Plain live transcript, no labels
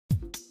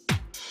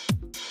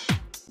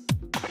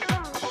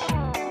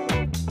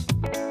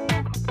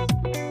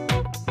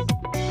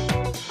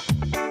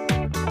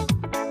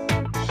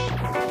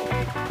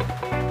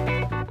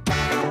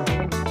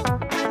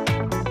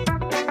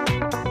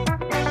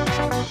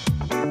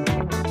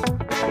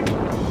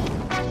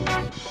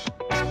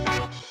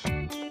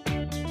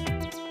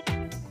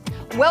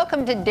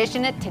Welcome to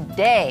Dishin' It.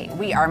 Today,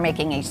 we are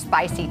making a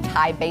spicy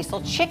Thai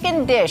basil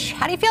chicken dish.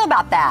 How do you feel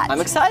about that? I'm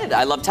excited.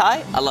 I love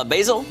Thai. I love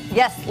basil.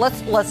 Yes,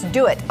 let's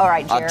do it. All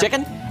right, Jared.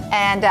 Chicken?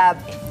 And I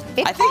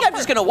think I'm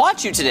just going to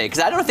watch you today because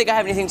I don't think I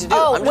have anything to do.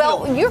 Oh,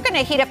 well, you're going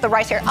to heat up the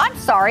rice here. I'm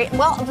sorry.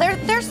 Well,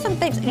 there's some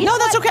things. No,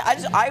 that's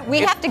okay. We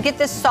have to get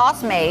this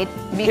sauce made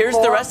before. Here's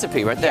the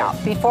recipe right there.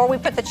 Yeah, before we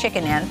put the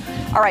chicken in.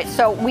 All right,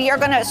 so we are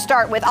going to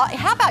start with,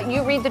 how about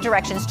you read the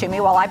directions to me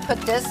while I put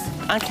this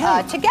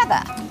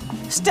together?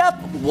 Step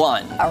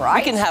 1. All right.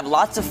 We can have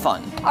lots of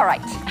fun. All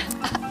right.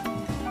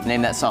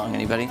 Name that song.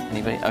 Anybody?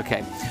 Anybody?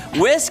 Okay.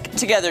 Whisk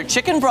together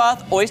chicken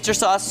broth, oyster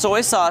sauce, soy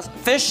sauce,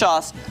 fish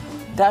sauce.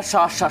 That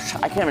sauce,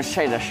 I can't even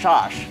say the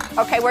sauce.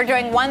 Okay, we're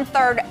doing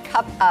 1/3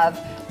 cup of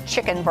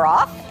chicken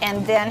broth,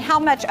 and then how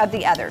much of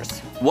the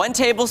others? 1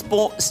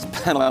 tablespoon.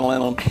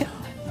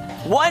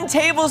 1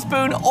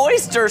 tablespoon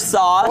oyster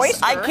sauce.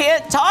 Oyster. I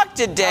can't talk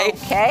today.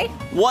 Okay.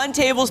 1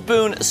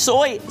 tablespoon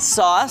soy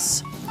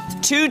sauce.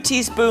 2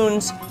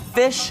 teaspoons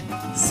fish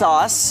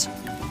sauce.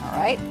 All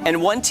right. And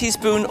 1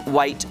 teaspoon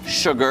white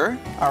sugar.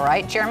 All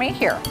right, Jeremy,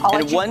 here.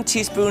 And 1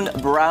 teaspoon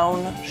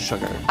brown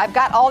sugar. I've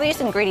got all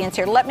these ingredients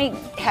here. Let me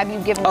have you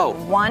give me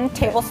 1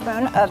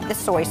 tablespoon of the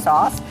soy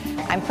sauce.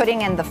 I'm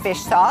putting in the fish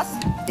sauce,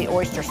 the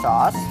oyster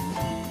sauce,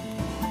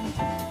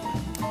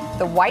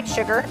 the white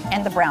sugar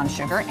and the brown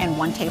sugar, and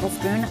 1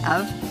 tablespoon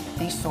of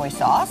the soy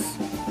sauce.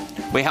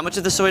 Wait, how much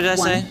of the soy did I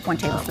say? 1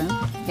 tablespoon.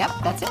 Yep,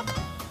 that's it.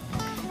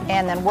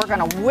 And then we're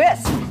gonna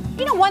whisk.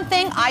 You know, one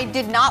thing I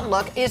did not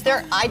look,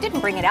 I didn't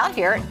bring it out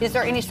here. Is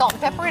there any salt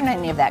and pepper in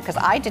any of that? Because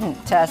I didn't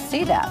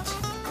see that.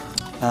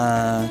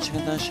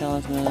 Chicken thighs,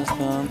 shallots,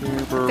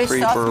 Fish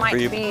sauce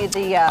might be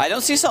the... I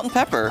don't see salt and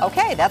pepper.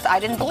 Okay, I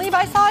didn't believe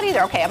I saw it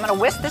either. Okay, I'm gonna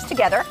whisk this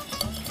together.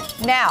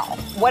 Now,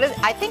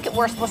 I think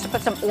we're supposed to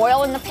put some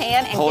oil in the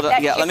pan and Hold get on,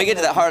 that yeah, let me get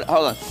to that.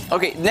 Hold on.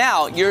 Okay,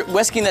 now you're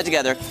whisking that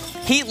together.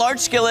 Heat large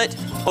skillet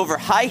over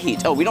high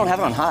heat. Oh, we don't have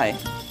it on high.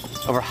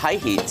 Over high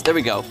heat. There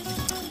we go.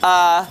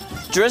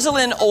 Drizzle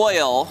in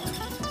oil,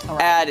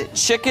 add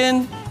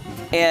chicken,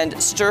 and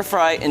stir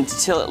fry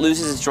until it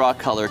loses its raw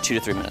color, 2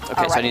 to 3 minutes.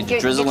 Okay, so I need to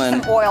drizzle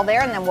in. Some oil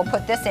there, and then we'll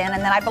put this in,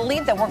 and then I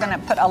believe that we're going to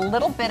put a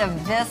little bit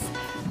of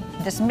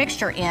this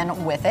mixture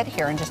in with it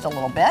here in just a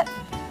little bit.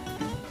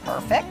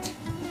 Perfect.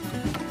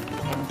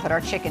 And put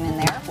our chicken in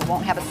there. We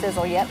won't have a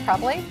sizzle yet,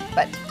 probably,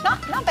 but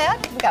not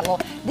bad. We got a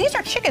little. These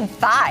are chicken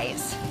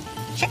thighs.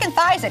 Chicken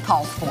thighs it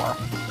calls for.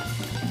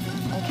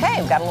 Okay,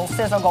 we've got a little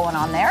sizzle going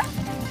on there.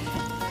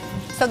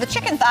 So the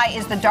chicken thigh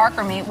is the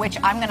darker meat, which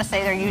I'm going to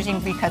say they're using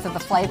because of the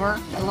flavor,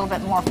 a little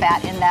bit more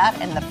fat in that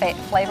and the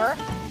flavor,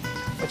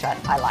 which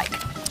I like.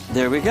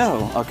 There we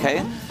go.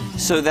 Okay,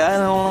 so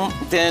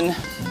then.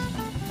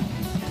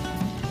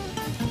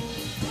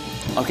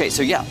 Okay,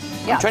 so yeah.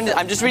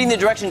 I'm just reading the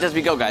directions as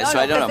we go, guys.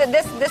 I don't know.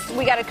 This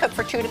we got to cook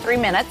for 2 to 3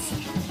 minutes,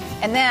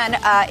 and then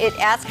it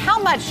asks how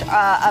much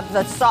of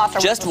the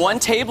sauce. Just 1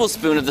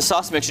 tablespoon of the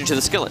sauce mixture to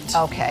the skillet.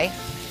 Okay.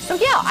 So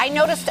yeah, I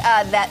noticed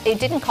that it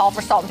didn't call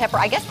for salt and pepper.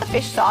 I guess the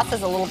fish sauce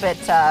is a little bit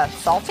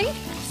salty,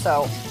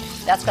 so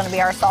that's going to be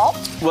our salt.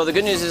 Well, the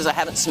good news is I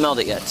haven't smelled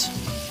it yet.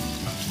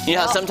 You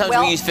know how sometimes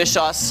we use fish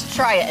sauce?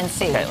 Try it and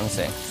see. Okay, let me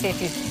see. See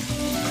if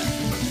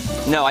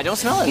you... No, I don't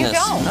smell it in this. You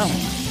don't?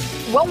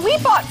 No. Well, we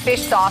bought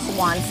fish sauce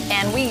once,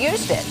 and we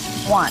used it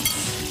once.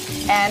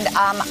 And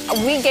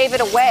we gave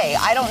it away.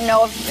 I don't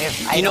know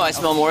if... I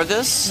smell more of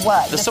this?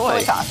 What? The soy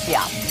sauce,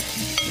 yeah.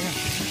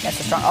 That's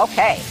a strong...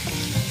 Okay.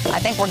 I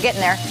think we're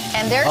getting there.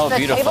 And there's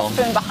the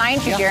tablespoon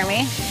behind you,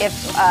 Jeremy.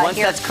 Once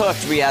that's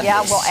cooked, we add this.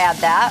 Yeah, we'll add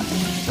that.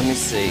 Let me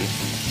see.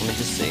 Let me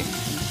just see.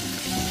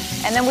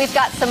 And then we've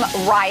got some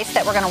rice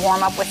that we're going to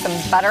warm up with some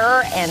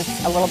butter and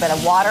a little bit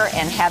of water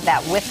and have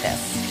that with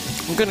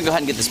this. I'm going to go ahead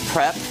and get this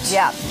prepped.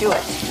 Yeah, do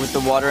it. With the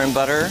water and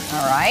butter.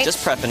 All right.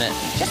 Just prepping it.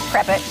 Just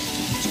prep it.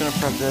 Just going to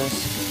prep this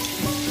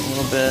a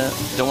little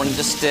bit. Don't want it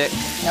to stick.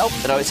 Nope.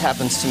 That always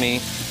happens to me.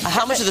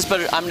 How much of this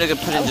butter? I'm going to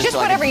put in just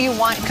whatever you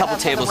want. A couple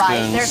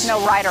tablespoons. There's no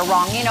right or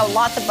wrong. You know,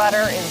 lots of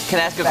butter is. Can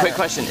I ask a quick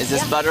question? Is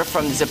this butter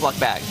from the Ziploc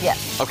bag? Yes.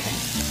 Okay.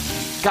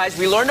 Guys,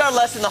 we learned our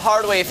lesson the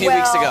hard way a few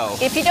weeks ago.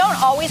 If you don't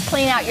always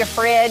clean out your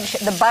fridge,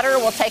 the butter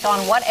will take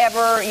on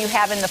whatever you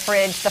have in the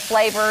fridge, the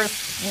flavors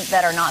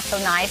that are not so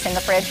nice in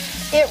the fridge.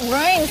 It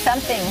ruined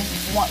something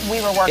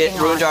we were working on.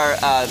 It ruined our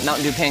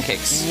Mountain Dew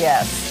pancakes.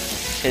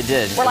 Yes. It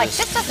did. We're like,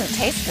 this doesn't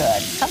taste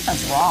good.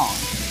 Something's wrong.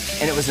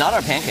 And it was not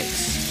our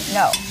pancakes.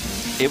 No.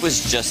 It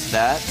was just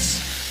that.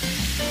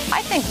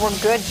 I think we're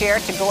good,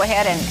 Jared, to go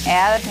ahead and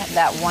add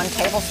that 1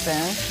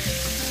 tablespoon.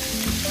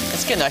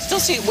 It's good. I still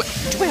see.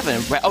 Do we have a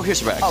rack? Oh,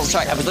 here's a rack. Oh,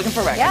 sorry, I was looking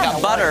for a rack. Yeah, I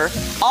got butter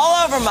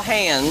all over my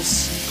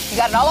hands. You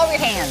got it all over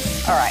your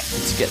hands. All right.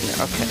 It's getting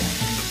there. Okay.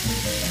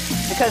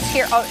 Because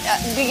here,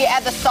 do you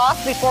add the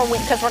sauce before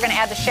because we're going to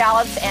add the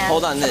shallots and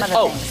hold on, some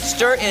other things.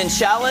 Stir in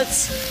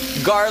shallots,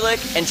 garlic,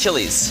 and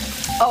chilies.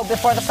 Oh,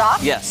 before the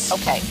sauce? Yes.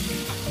 Okay.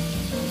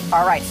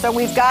 All right. So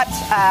we've got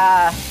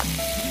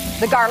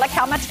the garlic.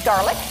 How much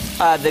garlic?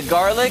 The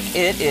garlic,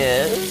 it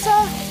is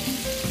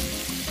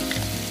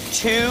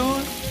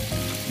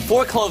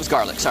 4 cloves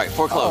garlic. Sorry,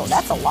 4 cloves. Oh,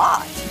 that's a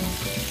lot.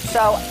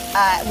 So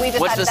we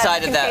decided What's the that's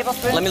side 2 of that?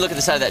 tablespoons. Let me look at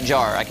the side of that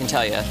jar. I can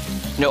tell you.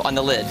 No, on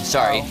the lid.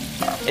 Sorry.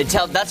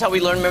 Oh. That's how we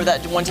learned. Remember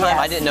that one time? Yes,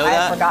 I didn't know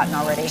that. I've forgotten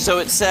already. So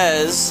it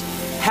says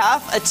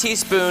half a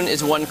teaspoon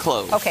is 1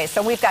 clove. Okay,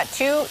 so we've got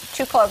two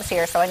cloves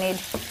here, so I need.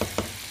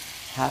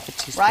 Half a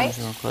teaspoon Right?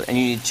 is 1 clove, and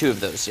you need 2 of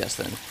those. Yes,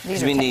 then.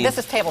 These 'Cause are this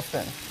is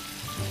tablespoon.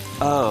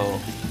 Oh.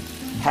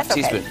 Half That's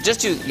okay. teaspoon.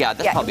 Just 2. Yeah,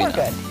 that's Yeah, probably we're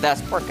enough.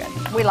 good. We're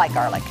good. We like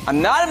garlic.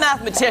 I'm not a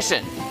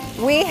mathematician.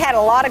 We had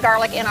a lot of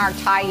garlic in our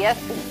Thai.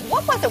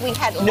 What was it we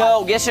had?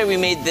 No, yesterday we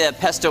made the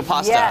pesto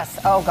pasta. Yes.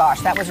 Oh gosh,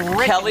 that was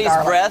rich. Kelly's in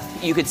garlic.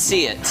 breath, you could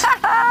see it.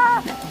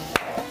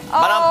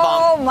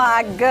 Oh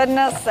my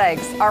goodness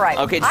sakes! All right.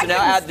 Okay, so I now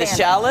couldn't add the stand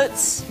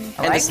shallots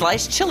and the right.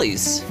 sliced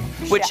chilies,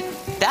 which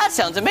that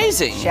sounds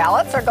amazing.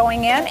 Shallots are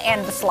going in,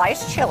 and the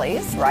sliced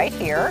chilies right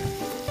here.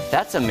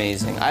 That's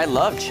amazing. I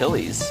love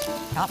chilies.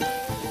 Yep.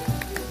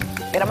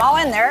 Get them all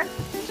in there.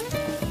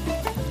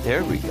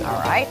 There we go. All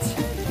right.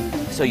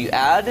 So you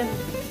add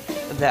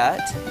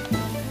that,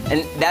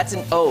 and that's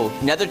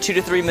another 2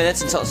 to 3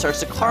 minutes until it starts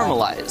to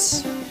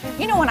caramelize.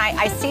 You know, when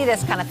I see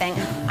this kind of thing,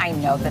 I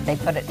know that they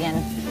put it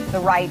in the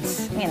right,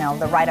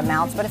 the right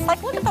amounts, but it's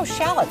like, look at those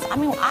shallots. I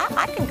mean,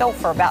 I could go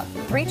for about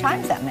 3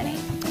 times that many.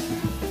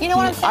 You know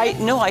what I'm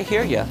saying? I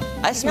hear you.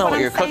 I smell what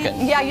you're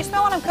cooking. Yeah, you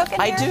smell what I'm cooking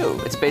I here? do.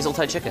 It's basil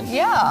Thai chicken.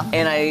 Yeah.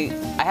 And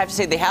I have to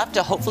say, they have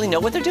to hopefully know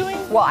what they're doing.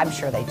 Well, I'm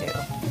sure they do.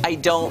 I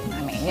don't.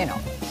 I mean,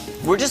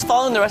 We're just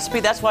following the recipe.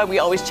 That's why we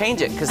always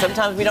change it, because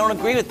sometimes we don't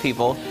agree with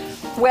people.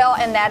 Well,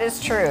 and that is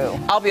true.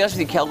 I'll be honest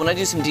with you, Kel, when I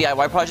do some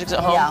DIY projects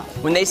at home, Yeah.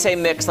 when they say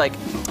mix like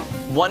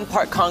 1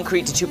 part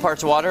concrete to 2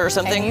 parts water or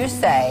something, And you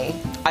say,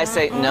 I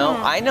say, no,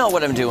 I know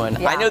what I'm doing.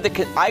 Yeah. I know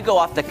I go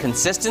off the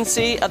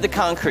consistency of the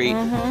concrete,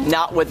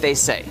 not what they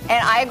say.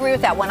 and I agree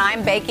with that. When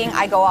I'm baking,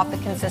 I go off the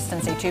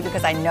consistency too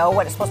because I know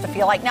what it's supposed to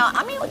feel like. Now,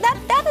 I mean,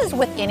 that is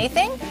with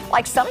anything.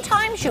 Like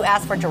sometimes you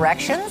ask for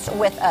directions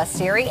with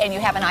Siri and you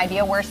have an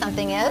idea where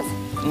something is,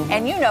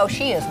 and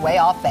she is way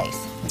off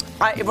base.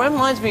 It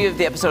reminds me of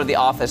the episode of The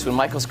Office when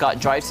Michael Scott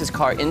drives his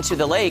car into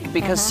the lake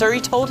because Siri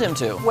told him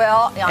to.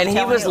 Well, and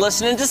he was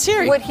listening to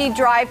Siri. Would he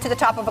drive to the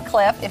top of a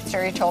cliff if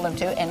Siri told him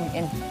to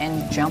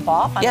and jump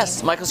off?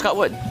 Yes, Michael Scott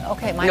would.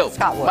 Okay, Michael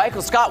Scott would.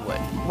 Michael Scott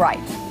would. Right.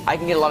 I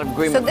can get a lot of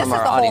agreement So this from is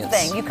our the whole audience.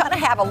 thing. You kind of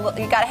have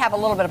you got to have a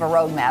little bit of a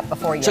roadmap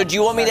before you. So do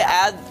you want me to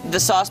add the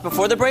sauce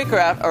before the break or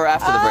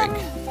after the break?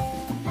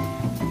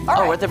 All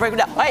right. We're at the break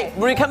now. Hey,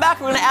 when we come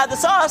back, we're going to add the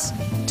sauce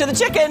to the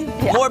chicken.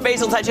 Yeah. More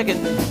basil Thai chicken.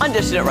 I'm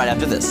dishing it right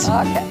after this.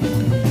 Okay.